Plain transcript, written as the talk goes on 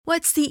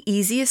What's the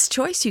easiest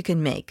choice you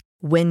can make?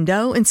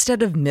 Window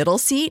instead of middle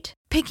seat?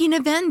 Picking a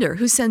vendor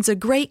who sends a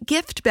great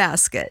gift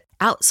basket?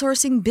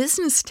 Outsourcing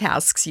business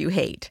tasks you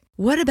hate?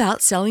 What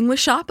about selling with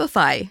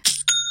Shopify?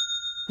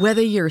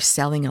 Whether you're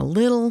selling a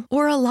little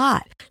or a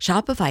lot,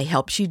 Shopify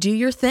helps you do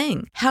your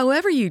thing,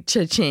 however you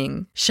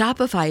cha-ching.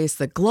 Shopify is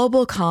the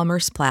global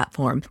commerce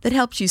platform that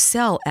helps you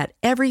sell at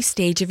every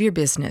stage of your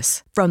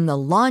business. From the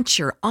launch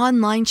your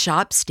online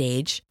shop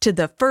stage to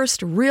the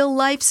first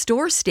real-life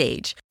store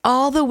stage,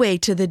 all the way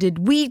to the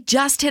did we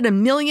just hit a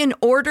million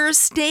orders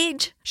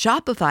stage.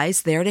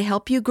 Shopify's there to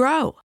help you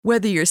grow.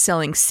 Whether you're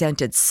selling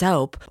scented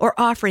soap or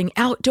offering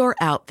outdoor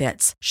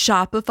outfits,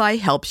 Shopify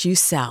helps you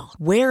sell.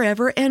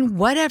 Wherever and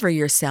whatever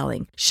you're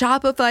selling,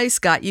 Shopify's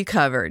got you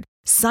covered.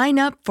 Sign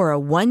up for a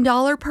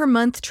 $1 per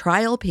month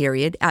trial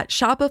period at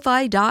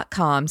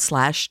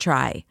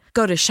shopify.com/try.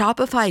 Go to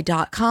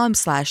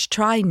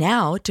shopify.com/try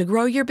now to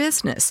grow your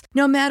business,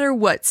 no matter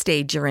what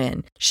stage you're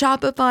in.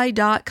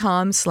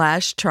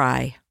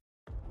 Shopify.com/try.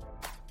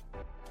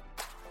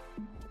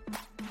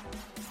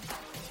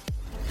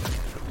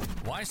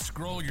 Why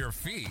scroll your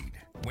feed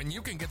when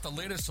you can get the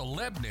latest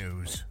celeb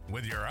news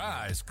with your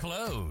eyes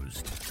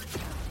closed?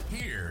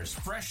 Here's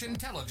fresh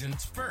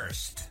intelligence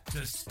first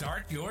to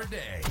start your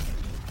day.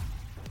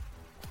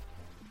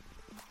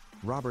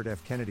 Robert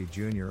F. Kennedy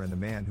Jr. and the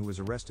man who was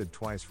arrested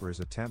twice for his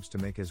attempts to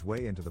make his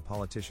way into the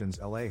politician's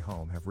LA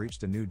home have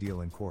reached a new deal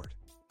in court.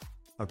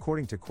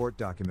 According to court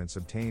documents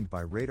obtained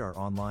by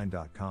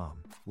RadarOnline.com,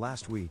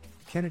 last week,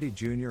 Kennedy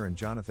Jr. and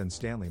Jonathan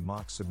Stanley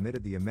Mock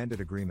submitted the amended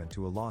agreement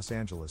to a Los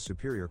Angeles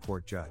Superior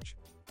Court judge.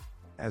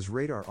 As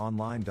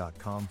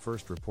RadarOnline.com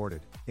first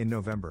reported, in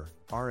November,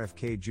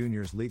 RFK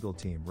Jr.'s legal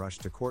team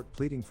rushed to court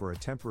pleading for a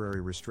temporary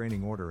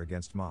restraining order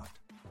against Mock.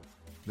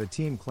 The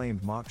team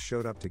claimed Mock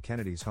showed up to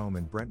Kennedy's home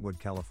in Brentwood,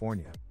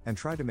 California, and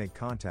tried to make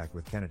contact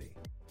with Kennedy.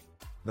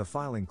 The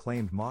filing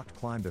claimed Mock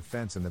climbed a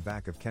fence in the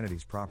back of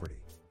Kennedy's property.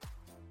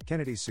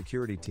 Kennedy's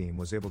security team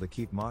was able to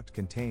keep Mock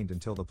contained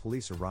until the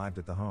police arrived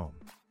at the home.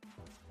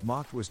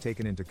 Mock was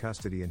taken into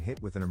custody and hit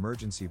with an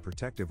emergency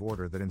protective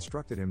order that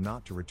instructed him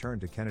not to return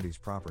to Kennedy's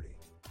property.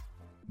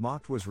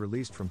 Mock was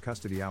released from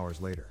custody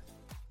hours later.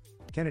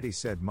 Kennedy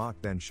said Mock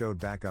then showed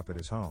back up at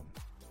his home.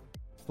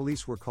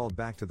 Police were called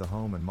back to the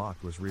home and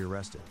Mock was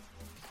rearrested.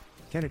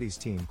 Kennedy's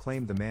team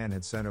claimed the man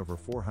had sent over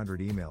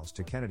 400 emails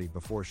to Kennedy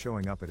before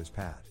showing up at his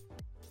pad.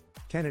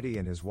 Kennedy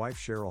and his wife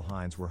Cheryl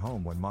Hines were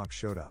home when Mock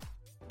showed up.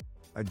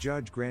 A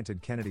judge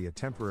granted Kennedy a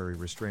temporary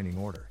restraining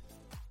order.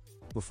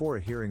 Before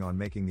a hearing on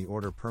making the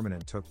order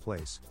permanent took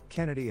place,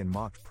 Kennedy and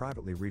Mock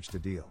privately reached a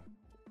deal.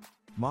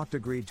 Mock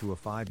agreed to a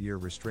 5-year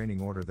restraining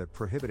order that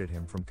prohibited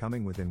him from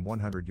coming within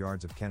 100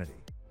 yards of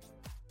Kennedy.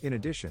 In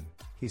addition,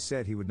 he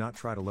said he would not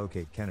try to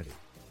locate Kennedy.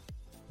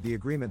 The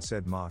agreement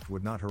said Mock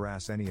would not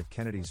harass any of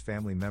Kennedy's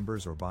family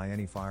members or buy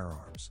any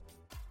firearms.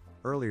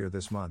 Earlier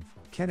this month,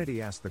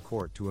 Kennedy asked the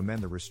court to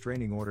amend the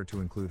restraining order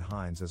to include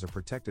Hines as a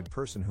protected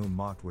person whom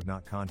Mock would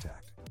not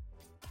contact.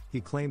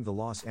 He claimed the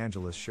Los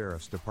Angeles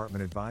Sheriff's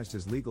Department advised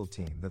his legal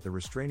team that the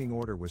restraining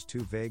order was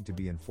too vague to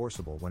be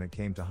enforceable when it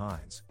came to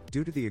Hines,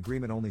 due to the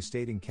agreement only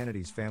stating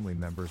Kennedy's family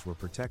members were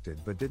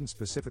protected but didn't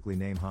specifically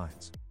name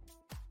Hines.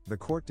 The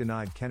court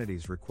denied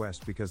Kennedy's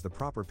request because the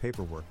proper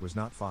paperwork was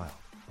not filed.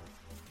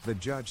 The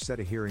judge set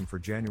a hearing for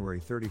January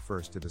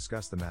 31st to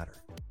discuss the matter.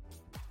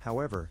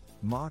 However,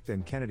 Mock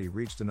and Kennedy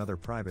reached another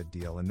private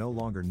deal and no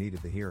longer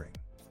needed the hearing.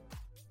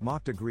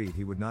 Mock agreed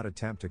he would not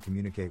attempt to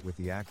communicate with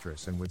the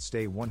actress and would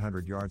stay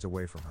 100 yards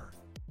away from her.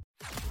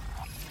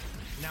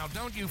 Now,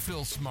 don't you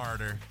feel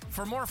smarter?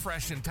 For more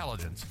fresh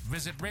intelligence,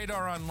 visit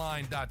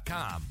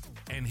RadarOnline.com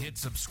and hit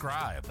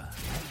subscribe.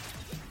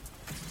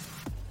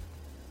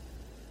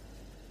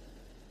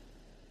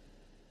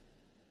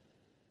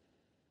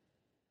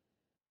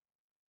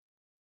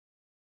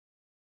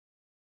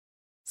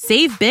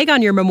 Save big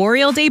on your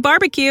Memorial Day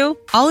barbecue,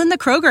 all in the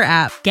Kroger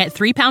app. Get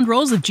 3-pound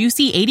rolls of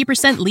juicy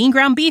 80% lean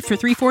ground beef for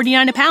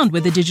 $3.49 a pound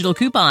with a digital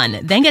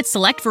coupon. Then get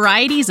select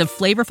varieties of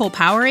flavorful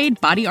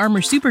Powerade, Body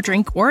Armor Super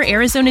Drink, or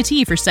Arizona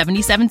tea for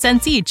 77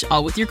 cents each,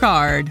 all with your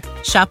card.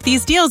 Shop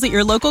these deals at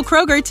your local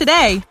Kroger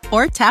today,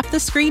 or tap the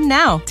screen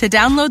now to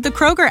download the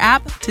Kroger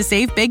app to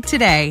save big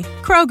today.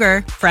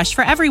 Kroger, fresh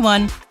for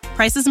everyone.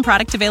 Prices and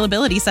product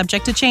availability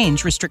subject to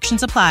change.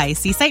 Restrictions apply.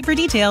 See site for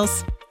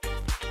details.